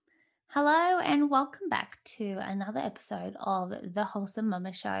Hello and welcome back to another episode of the Wholesome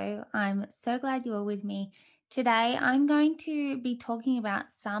Mama Show. I'm so glad you are with me. Today, I'm going to be talking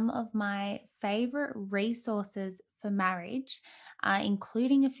about some of my favorite resources for marriage,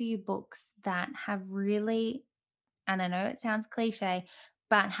 including a few books that have really, and I know it sounds cliche,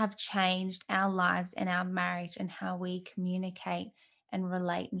 but have changed our lives and our marriage and how we communicate and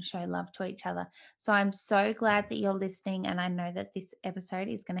relate and show love to each other. So I'm so glad that you're listening, and I know that this episode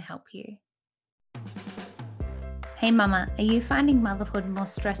is going to help you. Hey mama, are you finding motherhood more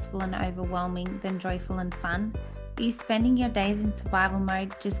stressful and overwhelming than joyful and fun? Are you spending your days in survival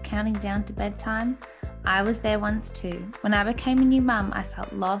mode just counting down to bedtime? I was there once too. When I became a new mum, I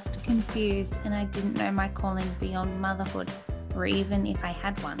felt lost, confused, and I didn't know my calling beyond motherhood, or even if I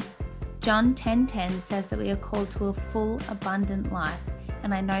had one. John 10:10 says that we are called to a full, abundant life,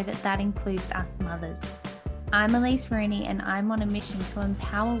 and I know that that includes us mothers. I'm Elise Rooney, and I'm on a mission to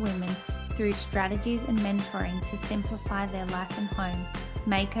empower women through strategies and mentoring to simplify their life and home,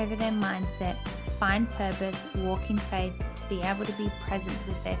 make over their mindset, find purpose, walk in faith, to be able to be present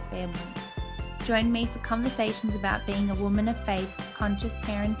with their family. Join me for conversations about being a woman of faith, conscious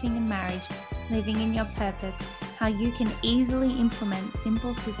parenting and marriage, living in your purpose, how you can easily implement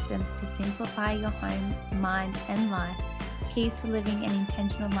simple systems to simplify your home, mind, and life, keys to living an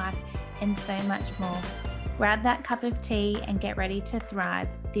intentional life, and so much more. Grab that cup of tea and get ready to thrive.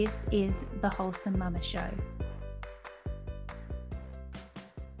 This is the Wholesome Mama Show.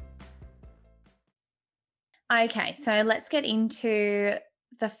 Okay, so let's get into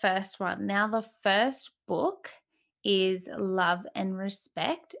the first one. Now, the first book is Love and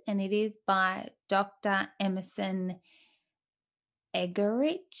Respect, and it is by Dr. Emerson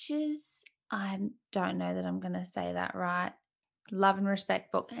Eggerichs. I don't know that I'm going to say that right. Love and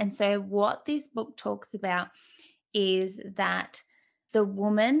Respect book. And so, what this book talks about is that the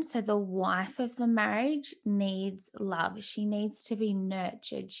woman, so the wife of the marriage, needs love. She needs to be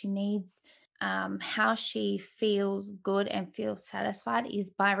nurtured. She needs how she feels good and feels satisfied is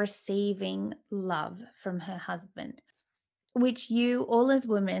by receiving love from her husband, which you all as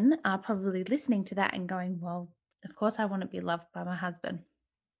women are probably listening to that and going, well, of course I want to be loved by my husband.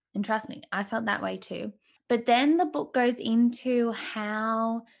 And trust me, I felt that way too. But then the book goes into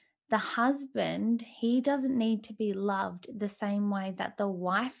how the husband, he doesn't need to be loved the same way that the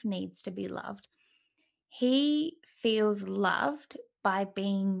wife needs to be loved. He feels loved by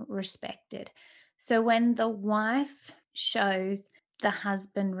being respected. So when the wife shows the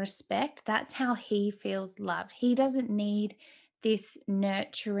husband respect, that's how he feels loved. He doesn't need this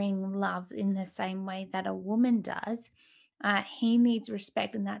nurturing love in the same way that a woman does. He needs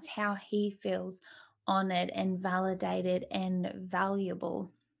respect, and that's how he feels honored and validated and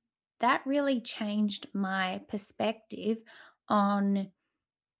valuable. That really changed my perspective on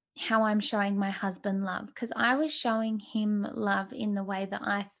how I'm showing my husband love, because I was showing him love in the way that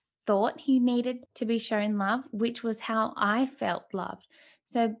I thought he needed to be shown love, which was how I felt loved.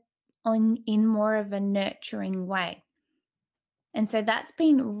 So on in more of a nurturing way. And so that's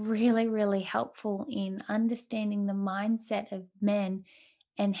been really, really helpful in understanding the mindset of men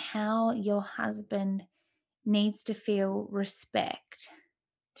and how your husband needs to feel respect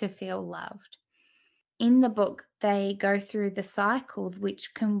to feel loved. In the book, they go through the cycles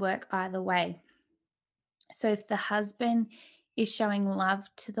which can work either way. So if the husband is showing love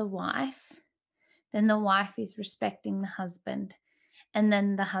to the wife, then the wife is respecting the husband. And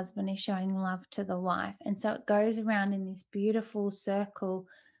then the husband is showing love to the wife. And so it goes around in this beautiful circle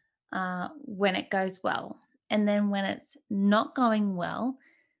when it goes well. And then when it's not going well,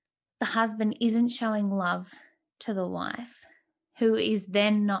 the husband isn't showing love to the wife, who is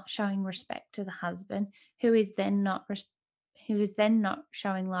then not showing respect to the husband, who is then not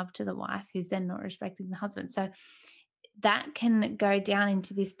showing love to the wife, who's then not respecting the husband. So that can go down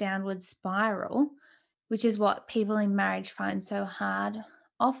into this downward spiral, which is what people in marriage find so hard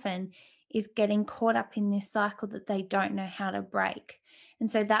often, is getting caught up in this cycle that they don't know how to break. And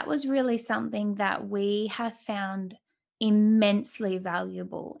so that was really something that we have found immensely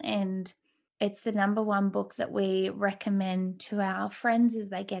valuable. And it's the number one book that we recommend to our friends as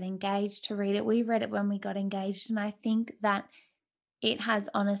they get engaged to read it. We read it when we got engaged, and I think that it has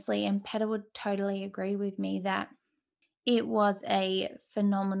honestly, and Petter would totally agree with me, that it was a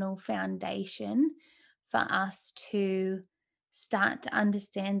phenomenal foundation for us to start to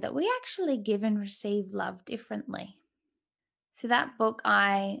understand that we actually give and receive love differently. So, that book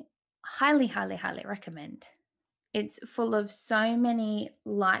I highly, highly, highly recommend. It's full of so many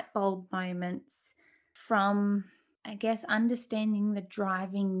light bulb moments from, I guess, understanding the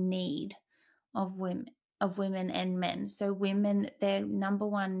driving need of women. of women and men. So women, their number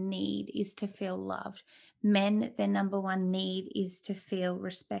one need is to feel loved. Men, their number one need is to feel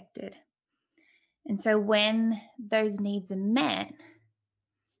respected. And so when those needs are met,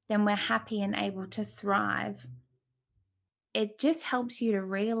 then we're happy and able to thrive. It just helps you to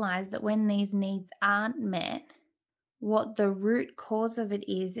realize that when these needs aren't met, what the root cause of it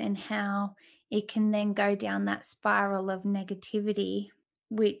is and how it can then go down that spiral of negativity,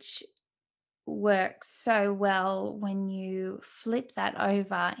 which works so well when you flip that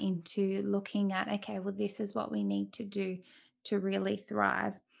over into looking at, okay, well, this is what we need to do to really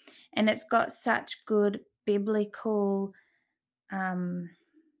thrive. And it's got such good um,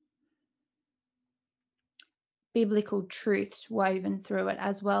 biblical truths woven through it,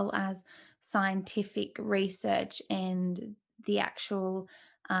 as well as scientific research and the actual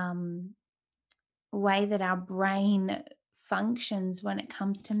um, way that our brain functions when it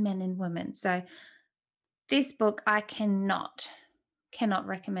comes to men and women. So this book I cannot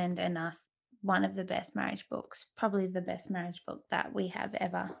recommend enough. One of the best marriage books, probably the best marriage book that we have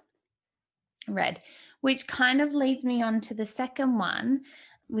ever read, which kind of leads me on to the second one,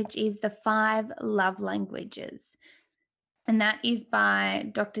 which is The Five Love Languages. And that is by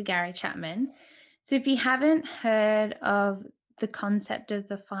Dr. Gary Chapman. So if you haven't heard of the concept of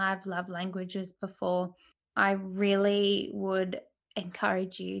the five love languages before, I really would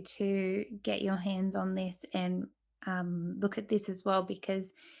encourage you to get your hands on this and look at this as well,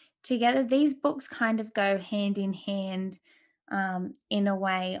 because together these books kind of go hand in hand, in a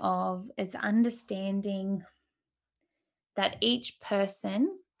way of it's understanding that each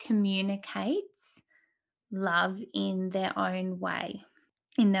person communicates love in their own way,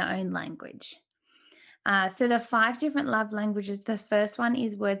 in their own language. So the five different love languages, the first one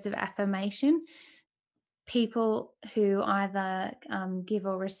is words of affirmation. People who either give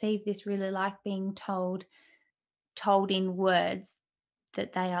or receive this really like being told in words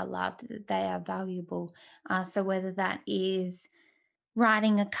that they are loved, that they are valuable. So whether that is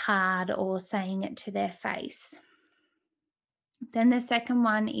writing a card or saying it to their face. Then the second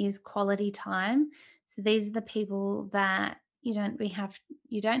one is quality time. So these are the people that you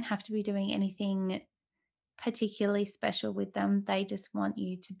don't have to be doing anything particularly special with them. They just want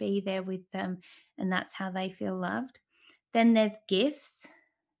you to be there with them, and that's how they feel loved. Then there's gifts.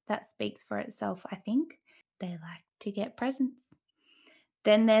 That speaks for itself, I think. They like to get presents.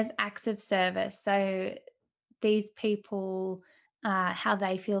 Then there's acts of service. So these people, how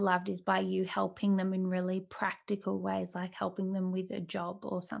they feel loved is by you helping them in really practical ways, like helping them with a job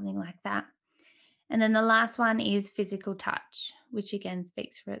or something like that. And then the last one is physical touch, which again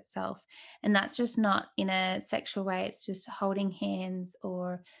speaks for itself. And that's just not in a sexual way, it's just holding hands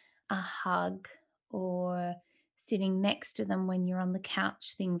or a hug or sitting next to them when you're on the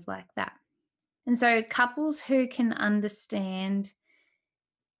couch, things like that. And so, couples who can understand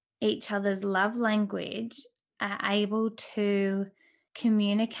each other's love language are able to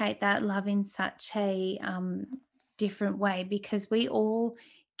communicate that love in such a different way, because we all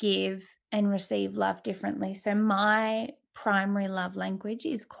give and receive love differently. So, my primary love language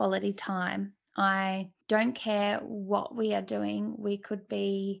is quality time. I don't care what we are doing. We could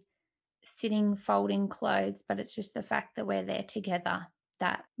be sitting folding clothes, but it's just the fact that we're there together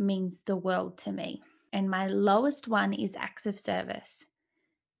that means the world to me. And my lowest one is acts of service.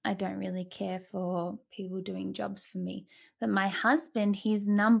 I don't really care for people doing jobs for me. But my husband, his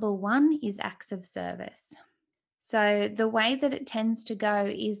number one is acts of service. So the way that it tends to go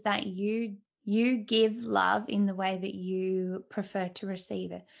is that you give love in the way that you prefer to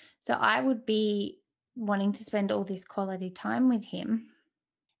receive it. So I would be wanting to spend all this quality time with him,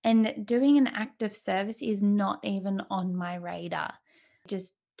 and doing an act of service is not even on my radar. It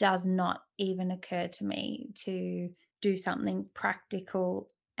just does not even occur to me to do something practical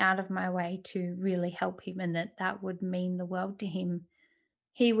out of my way to really help him, and that would mean the world to him.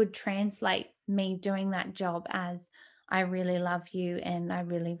 He would translate me doing that job as, I really love you and I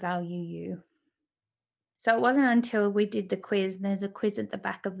really value you. So it wasn't until we did the quiz, and there's a quiz at the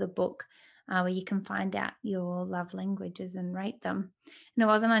back of the book, where you can find out your love languages and rate them. And it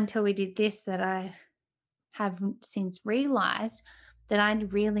wasn't until we did this that I have since realized that I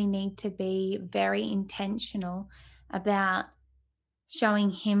really need to be very intentional about showing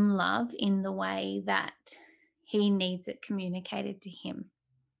him love in the way that he needs it communicated to him.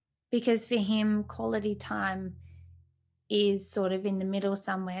 Because for him, quality time is sort of in the middle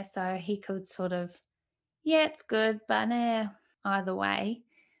somewhere. So he could sort of, yeah, it's good, but either way.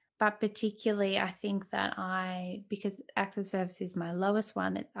 But particularly, I think that because acts of service is my lowest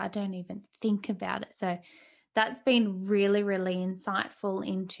one, I don't even think about it. So that's been really, really insightful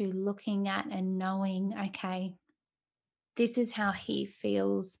into looking at and knowing, okay, this is how he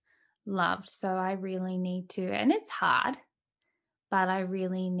feels loved. So I really need to, and it's hard, but I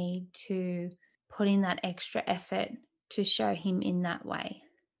really need to put in that extra effort to show him in that way.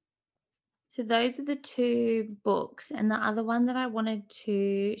 So those are the two books. And the other one that I wanted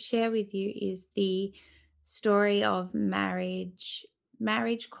to share with you is the story of marriage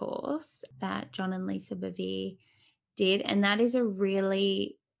course that John and Lisa Bevere did. And that is a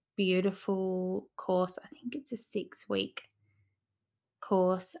really beautiful course. I think it's a 6 week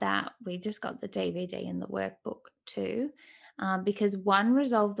course that we just got the DVD and the workbook too. Because one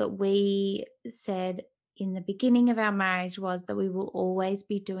resolve that we said in the beginning of our marriage was that we will always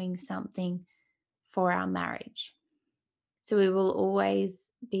be doing something for our marriage. So we will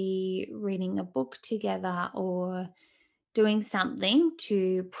always be reading a book together or doing something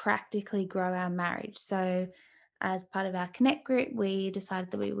to practically grow our marriage. So as part of our Connect group, we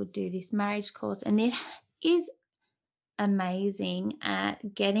decided that we would do this marriage course, and it is amazing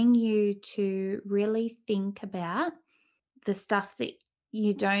at getting you to really think about the stuff that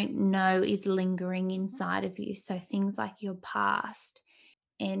you don't know is lingering inside of you. So things like your past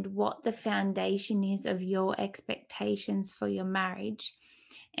and what the foundation is of your expectations for your marriage.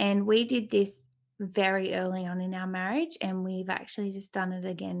 And we did this very early on in our marriage, and we've actually just done it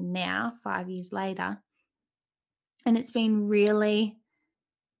again now, 5 years later. And it's been really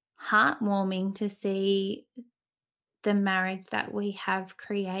heartwarming to see the marriage that we have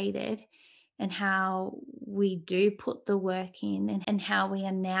created and how we do put the work in, and how we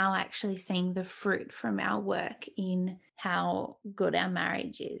are now actually seeing the fruit from our work in how good our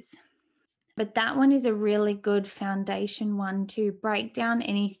marriage is. But that one is a really good foundation one to break down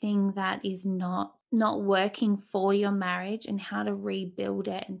anything that is not working for your marriage and how to rebuild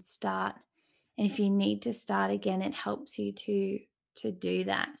it and start. And if you need to start again, it helps you to do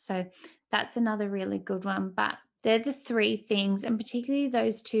that. So that's another really good one. But they're the three things, and particularly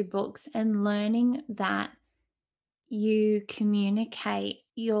those two books, and learning that you communicate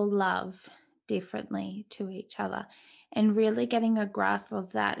your love differently to each other, and really getting a grasp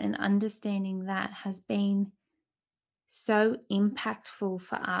of that and understanding that has been so impactful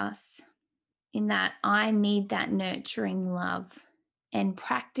for us, in that I need that nurturing love. And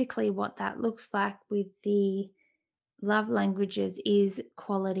practically, what that looks like with the love languages is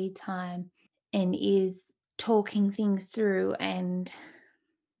quality time and is talking things through. And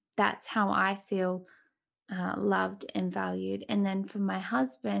that's how I feel loved and valued. And then for my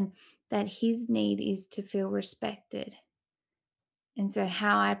husband, that his need is to feel respected. And so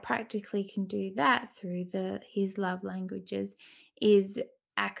how I practically can do that through the his love languages is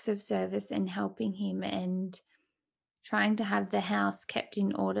acts of service and helping him, and trying to have the house kept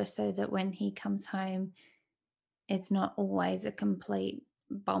in order so that when he comes home, it's not always a complete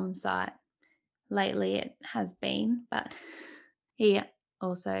bomb site. Lately it has been, but he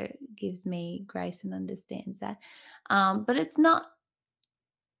also gives me grace and understands that. But it's not,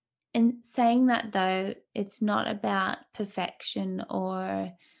 in saying that though, it's not about perfection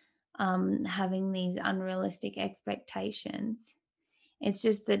or having these unrealistic expectations. It's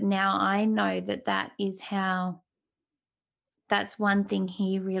just that now I know that that's one thing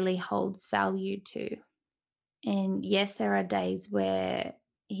he really holds value to. And yes, there are days where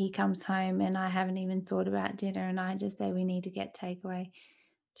he comes home and I haven't even thought about dinner, and I just say we need to get takeaway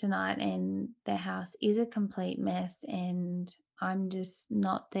tonight, and the house is a complete mess and I'm just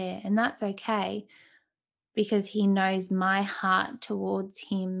not there. And that's okay, because he knows my heart towards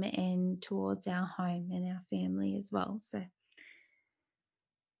him and towards our home and our family as well. So,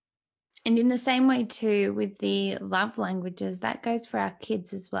 and in the same way too with the love languages, that goes for our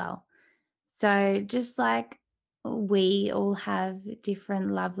kids as well. So, just like we all have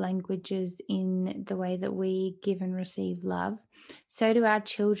different love languages in the way that we give and receive love, so do our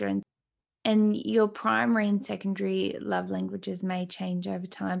children. And your primary and secondary love languages may change over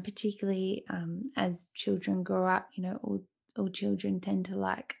time, particularly as children grow up. All children tend to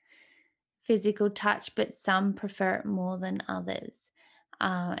like physical touch, but some prefer it more than others.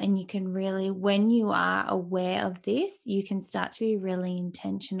 And you can really, when you are aware of this, you can start to be really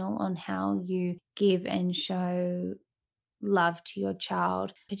intentional on how you give and show love to your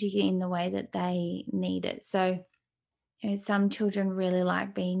child, particularly in the way that they need it. So, some children really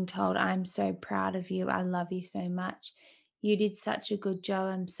like being told, I'm so proud of you. I love you so much. You did such a good job.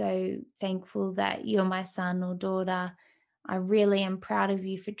 I'm so thankful that you're my son or daughter. I really am proud of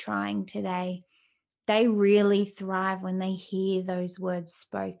you for trying today. They really thrive when they hear those words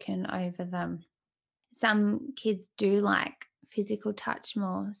spoken over them. Some kids do like physical touch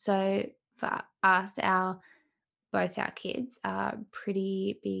more. So for us, our both our kids are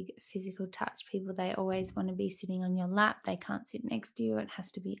pretty big physical touch people. They always want to be sitting on your lap. They can't sit next to you. It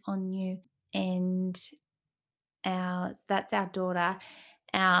has to be on you. And that's our daughter.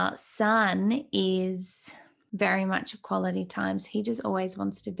 Our son is very much a quality time. So he just always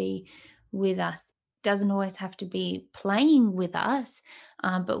wants to be with us. Doesn't always have to be playing with us,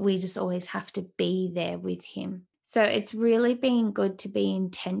 but we just always have to be there with him. So it's really been good to be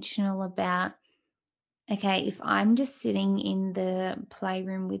intentional about, okay, if I'm just sitting in the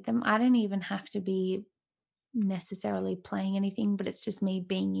playroom with them, I don't even have to be necessarily playing anything, but it's just me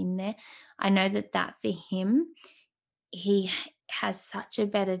being in there. I know that for him, he has such a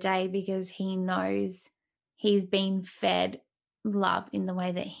better day because he knows he's been fed love in the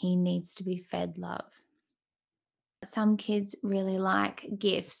way that he needs to be fed love. Some kids really like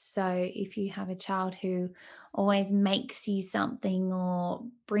gifts. So if you have a child who always makes you something or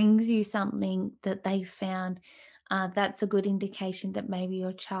brings you something that they found, that's a good indication that maybe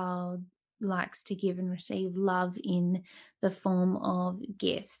your child likes to give and receive love in the form of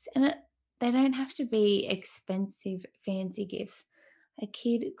gifts. And they don't have to be expensive, fancy gifts. A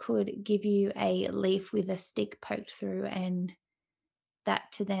kid could give you a leaf with a stick poked through, and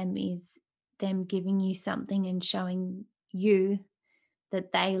that to them is them giving you something and showing you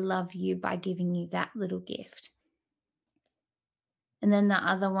that they love you by giving you that little gift. And then the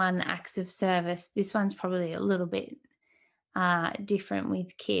other one, acts of service. This one's probably a little bit different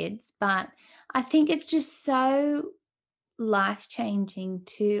with kids, but I think it's just so life changing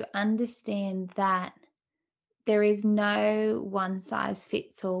to understand that there is no one size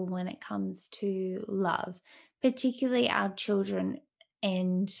fits all when it comes to love, particularly our children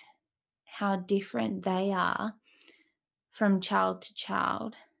and how different they are from child to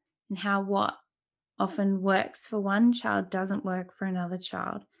child, and how what often works for one child doesn't work for another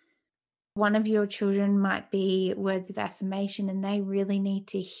child. One of your children might be words of affirmation and they really need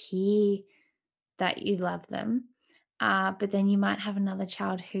to hear that you love them. But then you might have another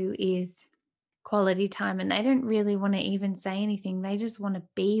child who is quality time and they don't really want to even say anything. They just want to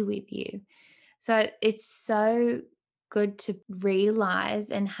be with you. So it's so good to realize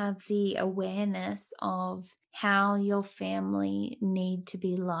and have the awareness of how your family need to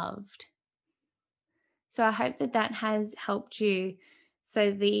be loved. So I hope that has helped you.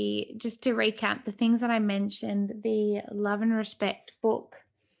 So just to recap, the things that I mentioned, the Love and Respect book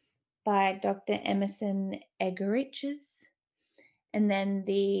by Dr. Emerson Eggerichs, and then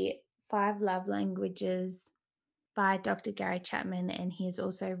the 5 Love Languages by Dr. Gary Chapman, and he has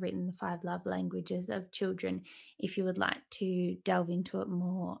also written the 5 Love Languages of Children if you would like to delve into it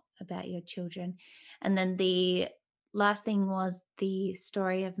more about your children. And then the last thing was the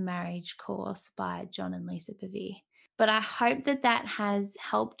Story of Marriage course by John and Lisa Bevere. But I hope that has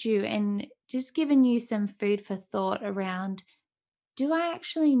helped you and just given you some food for thought around, do I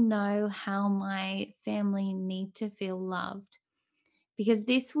actually know how my family need to feel loved? Because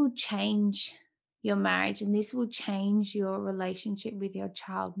this will change your marriage and this will change your relationship with your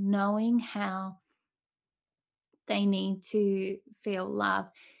child, knowing how they need to feel love.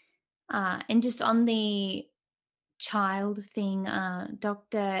 And just on the child thing,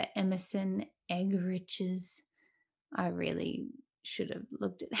 Dr. Emerson Eggerichs, I really should have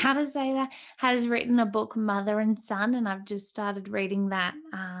looked at how to say that, has written a book, Mother and Son, and I've just started reading that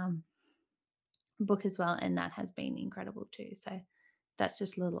book as well, and that has been incredible too. So that's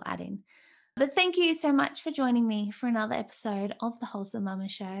just a little add-in. But thank you so much for joining me for another episode of the Wholesome Mama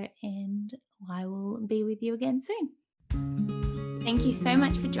Show, and I will be with you again soon. Thank you so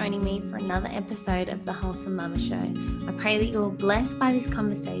much for joining me for another episode of the Wholesome Mama Show. I pray that you're blessed by this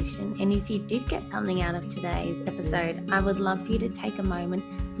conversation, and if you did get something out of today's episode, I would love for you to take a moment,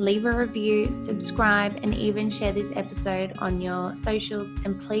 leave a review, subscribe, and even share this episode on your socials.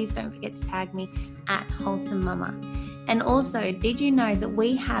 And please don't forget to tag me at Wholesome Mama. And also, did you know that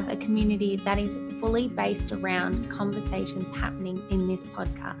we have a community that is fully based around conversations happening in this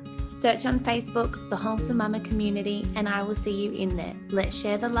podcast? Search on Facebook, the Wholesome Mama Community, and I will see you in there. Let's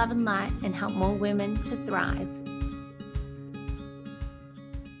share the love and light and help more women to thrive.